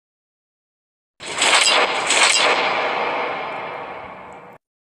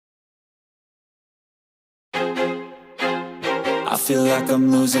feel like I'm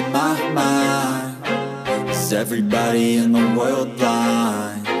losing my mind. Is everybody in the world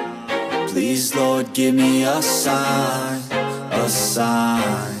blind? Please, Lord, give me a sign, a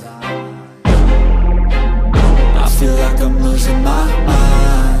sign. I feel like I'm losing my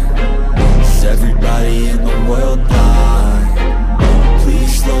mind. Is everybody in the world blind?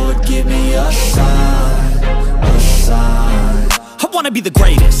 Please, Lord, give me a sign, a sign. I wanna be the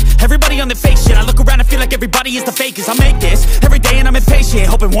greatest. Everybody on the fake shit. I look around and feel like everybody is the fakest. I make this every day and I'm impatient,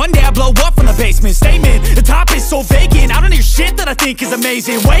 hoping one day I blow up from the basement. Statement, the top is so vacant. I don't hear shit that I think is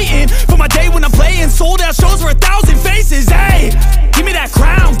amazing. Waiting for my day when I'm playing sold out shows for 1,000 faces. Hey, give me that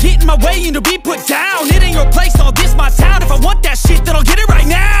crown, get in my way and to be put down. It ain't your place, all this my town. If I want that shit, then I'll get it right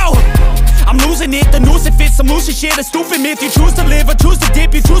now. I'm losing it, the noose it fits. I'm losing shit, a stupid myth. You choose to live or choose to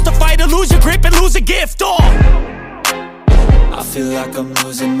dip. You choose to fight or lose your grip and lose a gift. I feel like I'm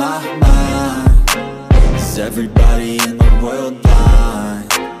losing my mind. Is everybody in the world blind?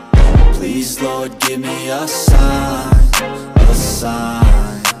 Please, Lord, give me a sign, a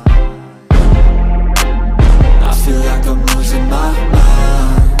sign. I feel like I'm losing my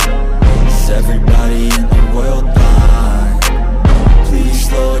mind. Is everybody in the world blind?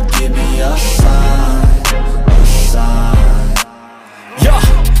 Please, Lord, give me a sign, a sign. Yeah.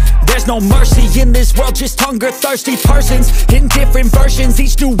 There's no mercy in this world, just hunger-thirsty persons in different versions.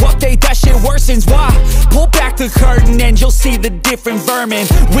 Each new update, that shit worsens. Why? Pull back the curtain and you'll see the different vermin.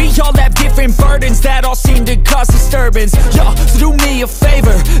 We all have different burdens that all seem to cause disturbance. Yo, so do me a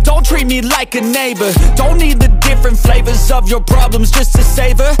favor, don't treat me like a neighbor. Don't need the different flavors of your problems just to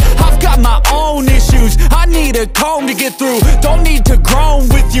savor. I've got my own issues, I need a comb to get through. Don't need to groan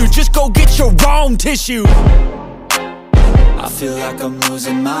with you, just go get your own tissue. I feel like I'm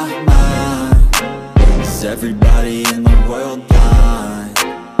losing my mind. Is everybody in the world blind?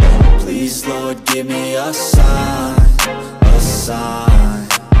 Please, Lord, give me a sign, a sign.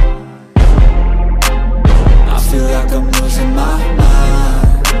 I feel like I'm losing my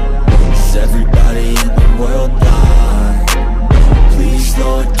mind. Is everybody in the world blind? Please,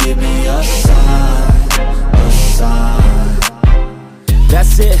 Lord, give me a sign, a sign.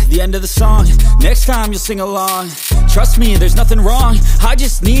 That's it, the end of the song. Next time you'll sing along. Trust me, there's nothing wrong. I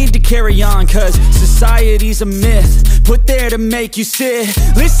just need to carry on, cause society's a myth put there to make you sit.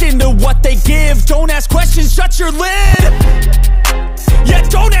 Listen to what they give. Don't ask questions, shut your lid. Yeah,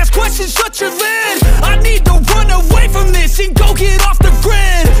 don't ask questions, shut your lid. I need to run away from this and go get off the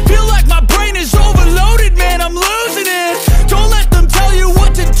grid. Feel like my brain is overloaded, man, I'm losing it. Don't let them tell you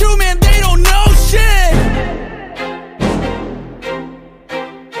what to do, man, they don't know shit.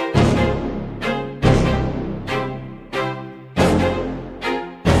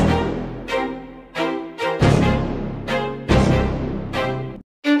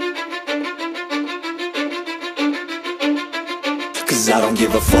 I don't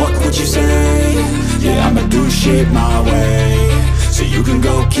give a fuck what you say. Yeah, I'ma do shit my way. So you can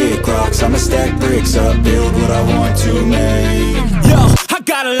go kick rocks, I'ma stack bricks up, build what I want to make. Yo, I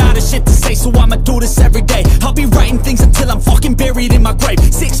got a lot of shit to say, so I'ma do this every day. I'll be writing things until I'm fucking buried in my grave.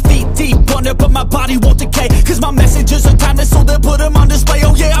 6 feet deep under, but my body won't decay. Cause my messages are timeless, so they'll put them on display.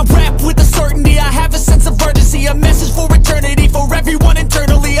 Oh yeah, I rap with a certainty, I have a sense of urgency. A message for eternity, for everyone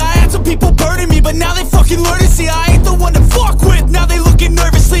internally. I had some people burning me, but now they fucking learn to see I ain't the one to fuck with. Now they looking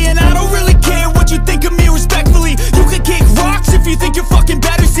nervously, and I don't really care what you think of me respectfully. You can kick rocks if you think you're fucking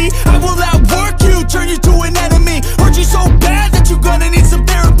better, see. I will outwork you, turn you to an enemy. Hurt you so bad that you're gonna need some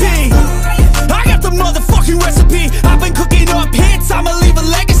therapy. I got the motherfucking recipe. I've been cooking up hits, I'ma leave a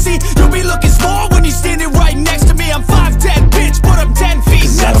legacy. You'll be looking small when you're standing right next to me. I'm 5'10", bitch, but I'm 10 feet.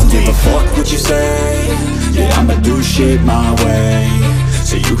 Cause I don't give a fuck what you say. Yeah, I'ma do shit my way.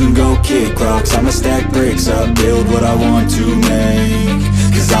 So you can go kick rocks, I'ma stack bricks up, build what I want to make.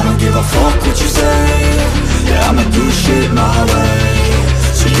 Cause I don't give a fuck what you say. Yeah, I'ma do shit my way.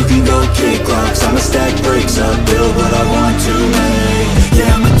 So you can go kick rocks, I'ma stack bricks up, build what I want to make.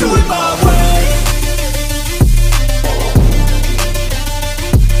 Yeah, I'ma do it my way.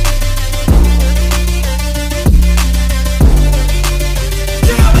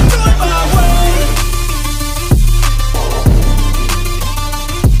 Yeah, I'ma do it my way.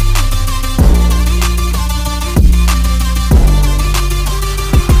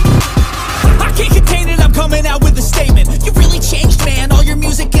 I can't contain it, I'm coming out with a statement. You really changed, man.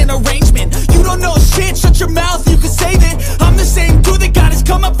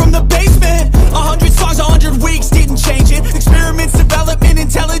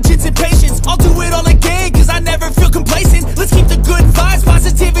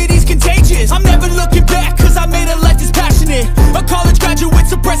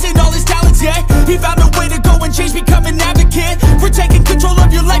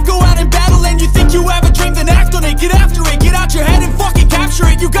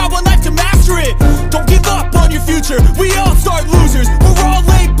 future. We all start losers, we're all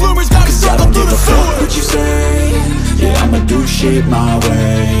late bloomers, gotta struggle through the fuck sewer. what you say, yeah, I'ma do shit my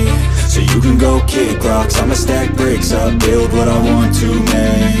way. So you can go kick rocks, I'ma stack bricks up, build what I want to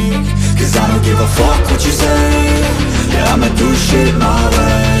make. Cause I don't give a fuck what you say, yeah, I'ma do shit my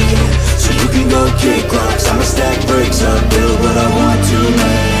way. So you can go kick rocks, I'ma stack bricks up, build what I want to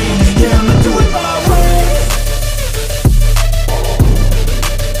make. Yeah, I'ma do it my way.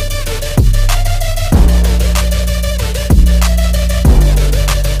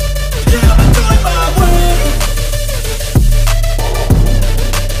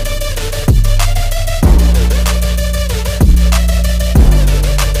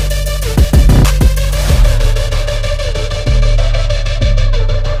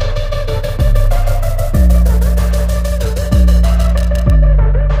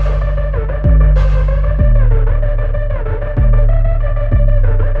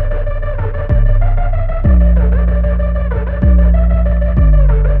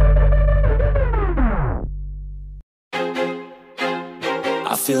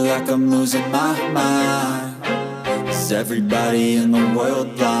 I feel like I'm losing my mind. Is everybody in the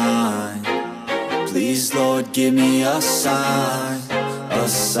world blind? Please, Lord, give me a sign, a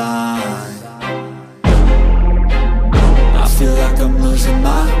sign. I feel like I'm losing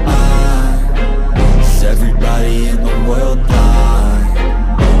my mind. Is everybody in the world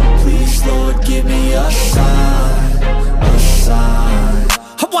blind? Please, Lord, give me a sign, a sign.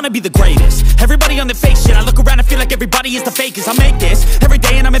 I wanna be the greatest. Everybody on the fake shit. I look around and feel like everybody is the fakest. I make this every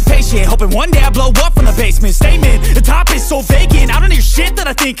day and I'm impatient, hoping one day I blow up from the basement. Statement, the top is so vacant. I don't hear shit that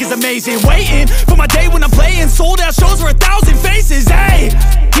I think is amazing. Waiting for my day when I'm playing sold out shows for 1,000 faces. Hey,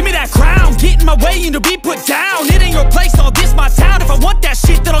 give me that crown, get in my way and to be put down. It ain't your place, all this my town. If I want that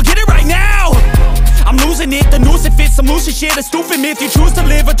shit, then I'll get it right now. I'm losing it, the noose it fits. I'm losing shit, a stupid myth. You choose to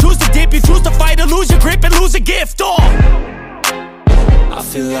live or choose to dip. You choose to fight or lose your grip and lose a gift. I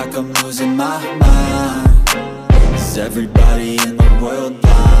feel like I'm losing my mind. Is everybody in the world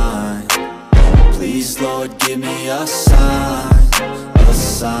blind? Please, Lord, give me a sign, a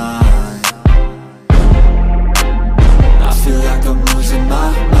sign. I feel like I'm losing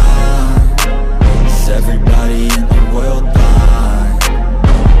my mind. Is everybody in the world blind?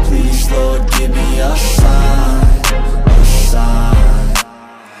 Please, Lord, give me a sign, a sign.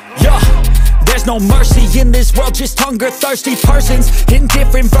 Yeah. There's no mercy in this world, just hunger-thirsty persons in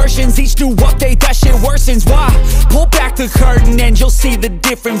different versions. Each new update, that shit worsens. Why? Pull back the curtain and you'll see the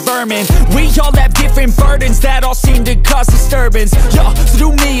different vermin. We all have different burdens that all seem to cause disturbance. Yo, so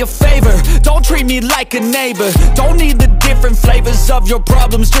do me a favor, don't treat me like a neighbor. Don't need the different flavors of your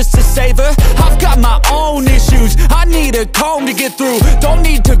problems just to savor. I've got my own issues, I need a comb to get through. Don't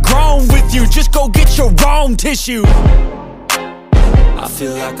need to groan with you, just go get your own tissue. I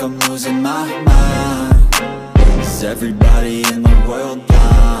feel like I'm losing my mind. Is everybody in the world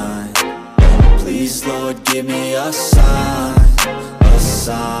blind? Please, Lord, give me a sign, a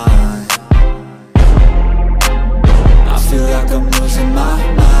sign. I feel like I'm losing my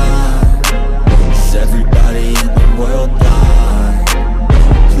mind. Is everybody in the world blind?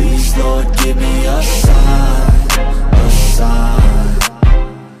 Please, Lord, give me a sign, a sign.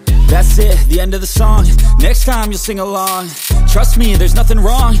 That's it, the end of the song. Next time you'll sing along. Trust me, there's nothing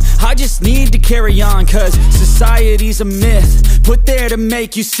wrong. I just need to carry on, cause society's a myth put there to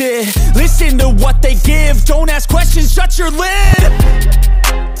make you sit. Listen to what they give. Don't ask questions, shut your lid.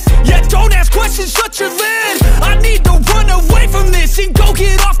 Yeah, don't ask questions, shut your lid. I need to run away from this and go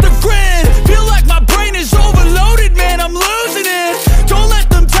get off